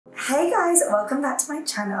Hey guys, welcome back to my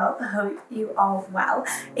channel. I hope you are well.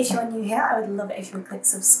 If you are new here, I would love it if you would click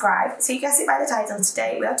subscribe. So you guessed it by the title,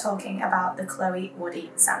 today we are talking about the Chloe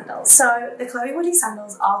Woody sandals. So the Chloe Woody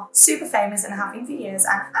sandals are super famous and have been for years,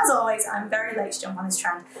 and as always, I'm very late to jump on this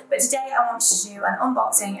trend. But today I want to do an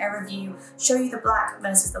unboxing, a review, show you the black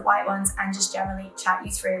versus the white ones, and just generally chat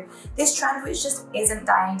you through this trend which just isn't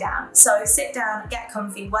dying down. So sit down, get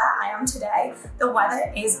comfy. Where I am today, the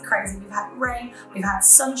weather is crazy. We've had rain, we've had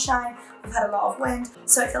sunshine, we've had a lot of wind,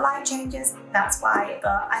 so if the light changes, that's why,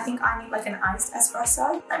 but I think I need like an iced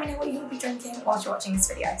espresso. Let me know what you're gonna be drinking whilst you're watching this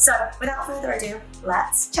video. So without further ado,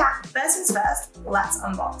 let's chat. First things first, let's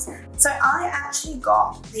unbox. So I actually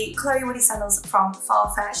got the Chloe Woody sandals from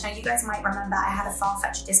Farfetch. Now you guys might remember I had a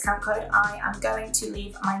Farfetch discount code. I am going to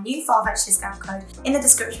leave my new Farfetch discount code in the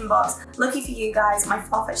description box. Lucky for you guys, my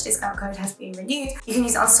Farfetch discount code has been renewed. You can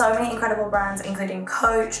use it on so many incredible brands, including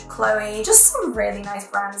Coach, Chloe, just some really nice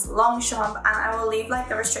brands, Longchamp, and I will leave like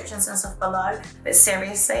the restrictions and stuff below. But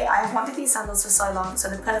seriously, I have wanted these sandals for so long, so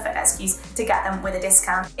the perfect excuse to get them with a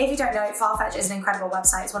discount. If you don't know, Farfetch is an incredible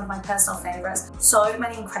website. It's one of my personal favorites. So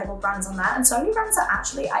many incredible brands on there, and so many brands that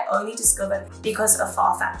actually I only discovered because of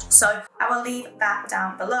Farfetch. So I will leave that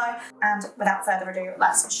down below, and without further ado,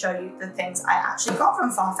 let's show you the things I actually got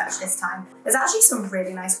from Farfetch this time. There's actually some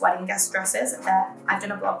really nice wedding guest dresses that I've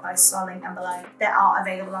done a blog post, so I'll link them below. They are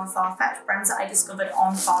available on Farfetch, brands that I discovered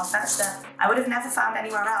on Farfetch that I would have never found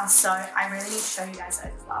anywhere else, so I really need to show you guys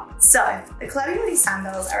those as well. So the Chloe Woody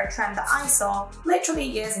sandals are a trend that I saw literally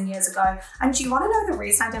years and years ago, and do you want to know the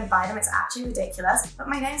reason I didn't buy them? It's actually ridiculous, but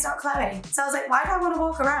my name's not Chloe, so I was like, why do I want to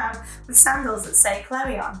walk around with sandals that say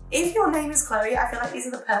Chloe on? If your name is Chloe, I feel like these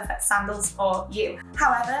are the perfect sandals for you.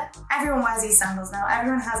 However, everyone wears these sandals now.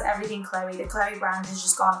 Everyone has everything Chloe. The Chloe brand has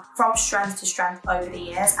just gone from strength to strength over the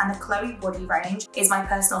years, and the Chloe Woody range is my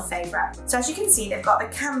personal favorite. So as you can see, they've got the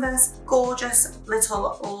canvas, gorgeous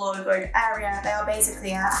little logoed area. They are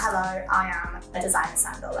basically a hello, I am a designer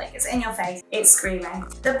sandal. Like, it's in your face, it's screaming.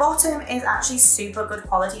 The bottom is actually super good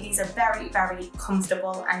quality. These are very, very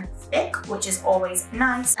comfortable and thick, which is always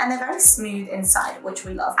nice, and they're very smooth inside, which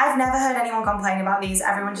we love. I've never heard anyone complain about these.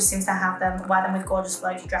 Everyone just seems to have them, wear them with gorgeous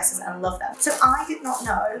floaty dresses, and love them. So I did not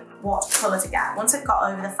know what colour to get. Once I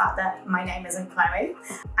got over the fact that my name isn't Chloe,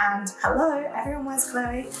 and hello, everyone wears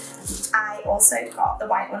Chloe, I also got the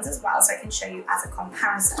white ones as well, so I can show you as a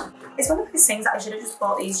comparison. It's one of those things that I should have just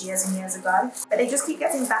bought these years and years ago, but they just keep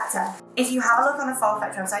getting better. If you have a look on the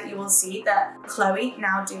Farfetch website, you will see that Chloe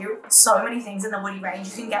now do so many things in the Woody range.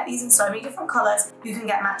 You can get these in so many different colours. You can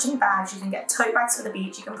get matching bags, you can get tote bags for the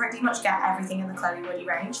beach, you can pretty much get everything in the Chloe Woody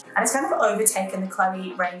range. And it's kind of overtaken the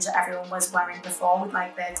Chloe range that everyone was wearing before with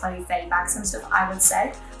like the Chloe fade bags and stuff, I would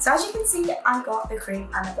say. So as you can see, I got the cream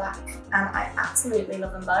and the black, and I absolutely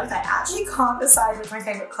love them both. I actually can't decide which my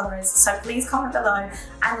favourite colour is, so please comment below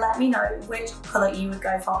and let me know which colour you would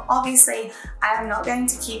go for. Obviously, I am not going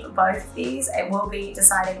to keep both of these. It will be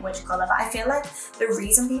deciding which colour, but I feel like the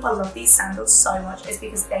reason people love these sandals so much is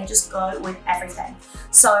because they just go with everything.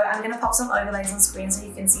 So I'm going to pop some overlays on screen so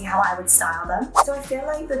you can see how I would style them. So I feel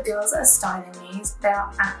like the girls that are styling these, they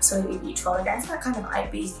are absolutely beautiful. They're going for that kind of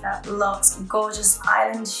Ibiza looks, gorgeous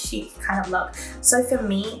island chic kind of look. So for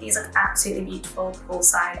me, these look absolutely beautiful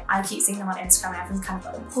poolside. I keep seeing them on Instagram, everyone's kind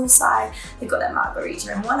of going poolside. They've got their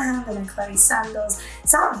margarita in one hand and then Chloe sandals.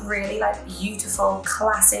 It's that really like beautiful,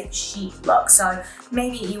 classic, chic look. So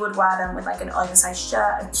maybe you would wear them with like an oversized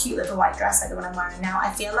shirt, a cute little white dress like the one I'm wearing now.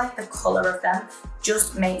 I feel like the colour of them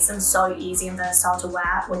just makes them so easy and versatile to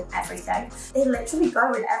wear with everything. They literally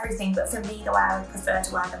go with everything, but for me, the way I would prefer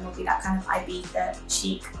to wear them would be that kind of Ibiza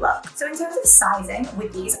chic look. So in terms of sizing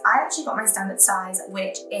with these, I actually got my standard size,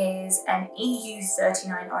 which is an EU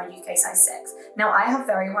 39 or a UK size 6. Now I have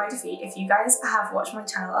very wide feet. If you guys have watched my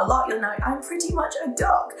channel a lot, you'll know I'm pretty much a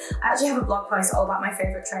dog. I actually have a blog post all about my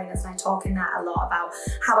favourite trainers, and I talk in that a lot about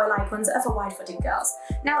how I like ones that are for wide-footed girls.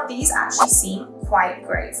 Now these actually seem quite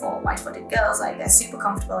great for wide-footed girls. Like, they're super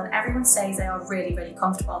comfortable, and everyone says they are really, really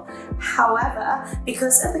comfortable. However,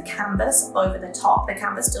 because of the canvas over the top, the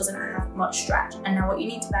canvas doesn't have much stretch. And now what you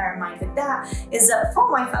need to bear in mind with that is that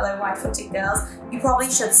for my fellow wide-footed girls, you probably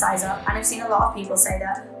should size up. And I've seen a lot of people say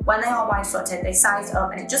that when they are wide-footed, they sized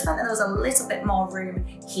up, and it just meant that there was a little bit more room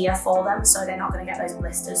here for them, so they're not going to get those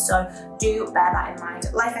blisters. So do bear that in mind.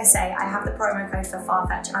 Like I say, I have the promo code for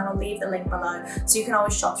Farfetch, and I will leave the link below, so you can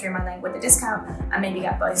always shop through my link with the discount and maybe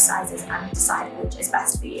get both sizes and decide which is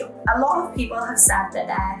best for you. A lot of people have said that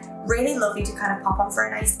they're really lovely to kind of pop on for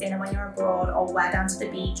a nice dinner when you're abroad, or wear down to the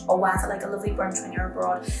beach, or wear for like a lovely brunch when you're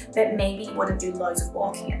abroad, but maybe you wouldn't do loads of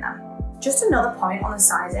walking in them. Just another point on the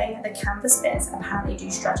sizing, the canvas bits apparently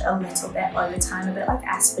do stretch a little bit over time, a bit like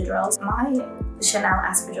espadrilles. My Chanel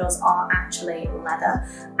espadrilles are actually leather,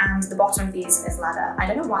 and the bottom of these is leather. I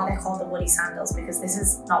don't know why they're called the woody sandals, because this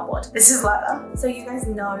is not wood, this is leather. So you guys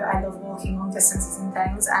know I love walking long distances and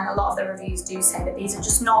things, and a lot of the reviews do say that these are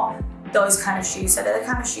just not those kind of shoes. So they're the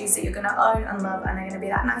kind of shoes that you're gonna own and love, and they're gonna be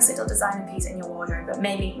that nice little designer piece in your wardrobe, but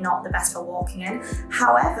maybe not the best for walking in.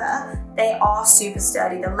 However, they are super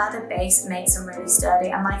sturdy. The leather base makes them really sturdy,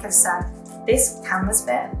 and like I've said, this canvas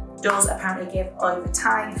bit does apparently give over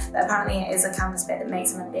time, but apparently it is a canvas bit that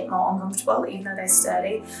makes them a bit more uncomfortable, even though they're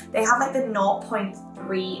sturdy. They have like the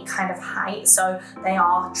 0.3 kind of height, so they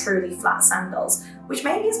are truly flat sandals, which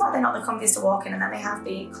maybe is why they're not the comfiest to walk in. And then they have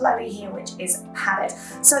the Chloe here, which is padded.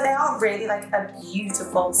 So they are really like a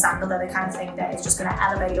beautiful sandal. They're the kind of thing that is just gonna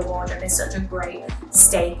elevate your wardrobe. It's such a great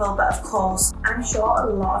staple, but of course, I'm sure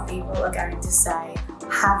a lot of people are going to say,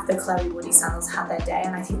 have the Chloe Woody sandals had their day?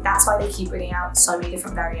 And I think that's why they keep bringing out so many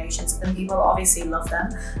different variations of them. People obviously love them,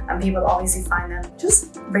 and people obviously find them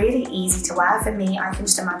just really easy to wear. For me, I can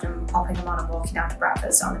just imagine popping them on and walking down to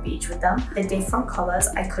breakfast on the beach with them. The different colours,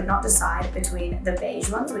 I could not decide between the beige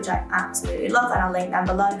ones, which I absolutely love, and I'll link them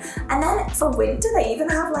below. And then for winter, they even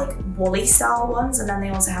have like woolly style ones, and then they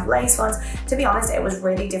also have lace ones. To be honest, it was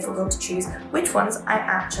really difficult to choose which ones I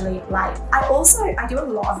actually like. I do a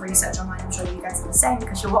lot of research online. I'm sure you guys are the same,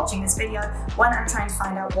 because you're watching this video when I'm trying to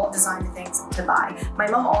find out what designer things to buy. My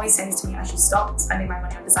mum always says to me I should stop spending my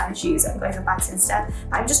money on designer shoes and go for bags instead.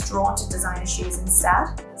 I'm just drawn to designer shoes instead.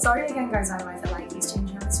 Sorry again guys, I know I feel like he's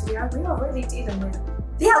changing on this video. We are really dealing with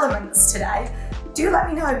the elements today. Do let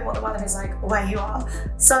me know what the weather is like where you are.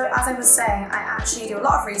 So as I was saying, I actually do a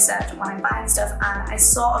lot of research when I'm buying stuff, and I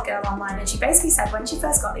saw a girl online and she basically said when she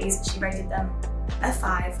first got these, she rated them a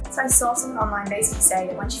 5. So I saw someone online basically say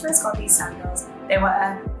that when she first got these sandals, they were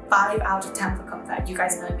a 5 out of 10 for comfort. You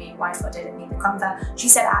guys know me, wide-footed and need the comfort. She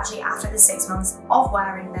said actually after the 6 months of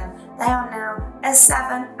wearing them, they are now a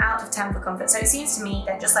 7 out of 10 for comfort. So it seems to me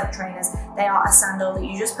that just like trainers, they are a sandal that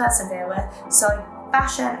you just persevere with. So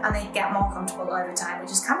fashion, and they get more comfortable over time,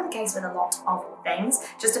 which is kind of the case with a lot of things.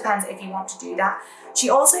 Just depends if you want to do that. She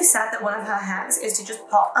also said that one of her hacks is to just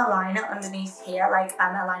pop a liner underneath here, like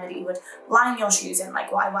a liner that you would line your shoes in, like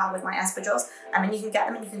what I wear with my espadrilles. And then you can get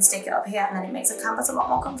them and you can stick it up here, and then it makes the canvas a lot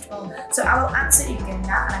more comfortable. So I will absolutely be doing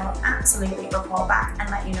that, and I will absolutely report back and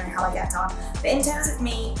let you know how I get on. But in terms of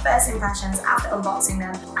me, first impressions after unboxing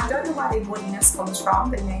them, I don't know where the woodiness comes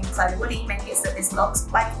from, the name Chloe Woody. Maybe it's that this looks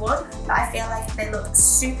like wood, but I feel like they look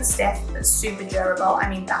super stiff but super durable. I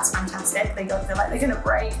mean, that's fantastic. They don't feel like they're gonna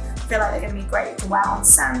break. I feel like they're gonna be great to wear on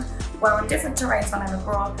sand, wear on different terrains when I'm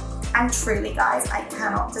abroad. And truly guys, I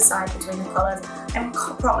cannot decide between the colours. I'm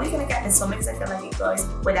probably going to get this one because I feel like it goes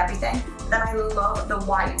with everything. Then I love the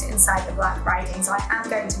white inside the black writing, so I am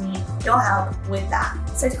going to need your help with that.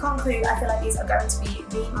 So to conclude, I feel like these are going to be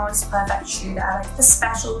the most perfect shoe that are like a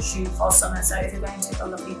special shoe for summer. So if you're going to a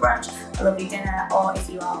lovely brunch, a lovely dinner, or if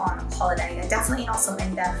you are on holiday, they're definitely not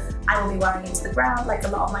something that I will be wearing into the ground like a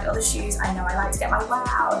lot of my other shoes. I know I like to get my wear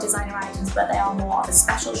out of designer items, but they are more of a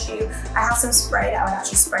special shoe. I have some spray that I would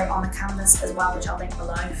actually spray on the canvas as well, which I'll link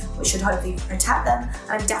below, which should hopefully protect them.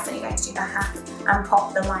 And I'm definitely going to do the hack and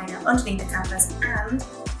pop the liner underneath the canvas, and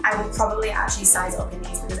I would probably actually size up in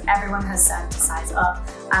these because everyone has said to size up.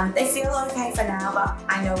 They feel okay for now, but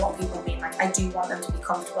I know what people mean. Like, I do want them to be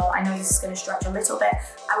comfortable. I know this is going to stretch a little bit.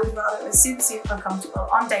 I would rather it was super, super comfortable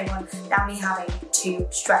on day one than me having to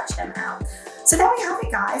stretch them out. So there we have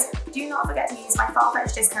it guys. Do not forget to use my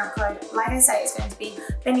Farfetch discount code. Like I say, it's going to be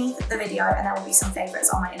beneath the video, and there will be some favourites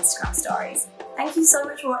on my Instagram stories. Thank you so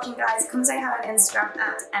much for watching guys. Come say hi on Instagram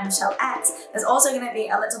at emtalks. There's also going to be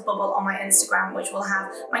a little bubble on my Instagram which will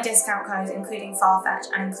have my discount codes, including Farfetch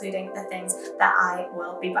and including the things that I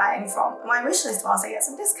will be buying from my wishlist whilst I get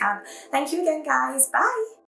some discount. Thank you again guys. Bye!